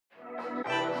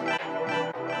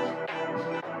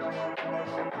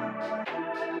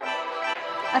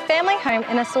A family home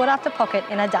in a sought-after pocket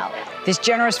in Adelaide. This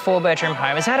generous 4-bedroom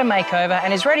home has had a makeover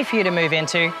and is ready for you to move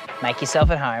into. Make yourself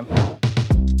at home.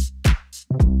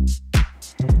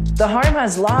 The home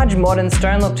has large modern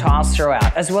stone-look tiles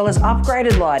throughout, as well as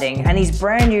upgraded lighting and these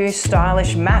brand new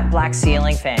stylish matte black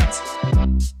ceiling fans.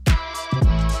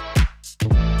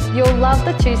 You'll love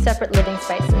the 2 separate living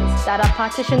spaces that are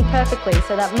partitioned perfectly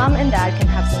so that mum and dad can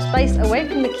have some space away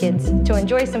from the kids to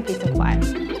enjoy some peace and quiet.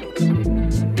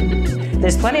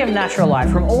 There's plenty of natural light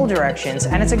from all directions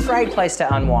and it's a great place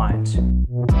to unwind.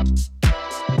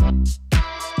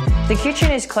 The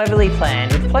kitchen is cleverly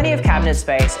planned with plenty of cabinet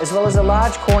space as well as a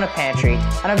large corner pantry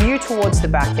and a view towards the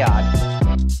backyard.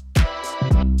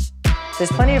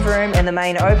 There's plenty of room in the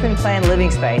main open plan living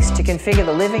space to configure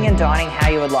the living and dining how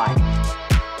you would like.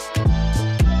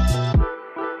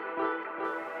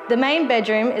 The main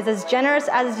bedroom is as generous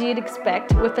as you'd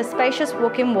expect with a spacious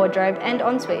walk-in wardrobe and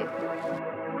ensuite.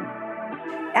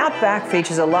 Out back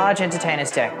features a large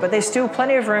entertainer's deck, but there's still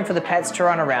plenty of room for the pets to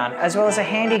run around, as well as a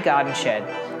handy garden shed.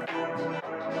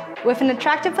 With an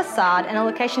attractive facade and a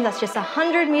location that's just a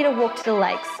 100-metre walk to the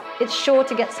lakes, it's sure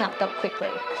to get snapped up quickly.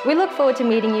 We look forward to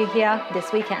meeting you here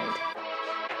this weekend.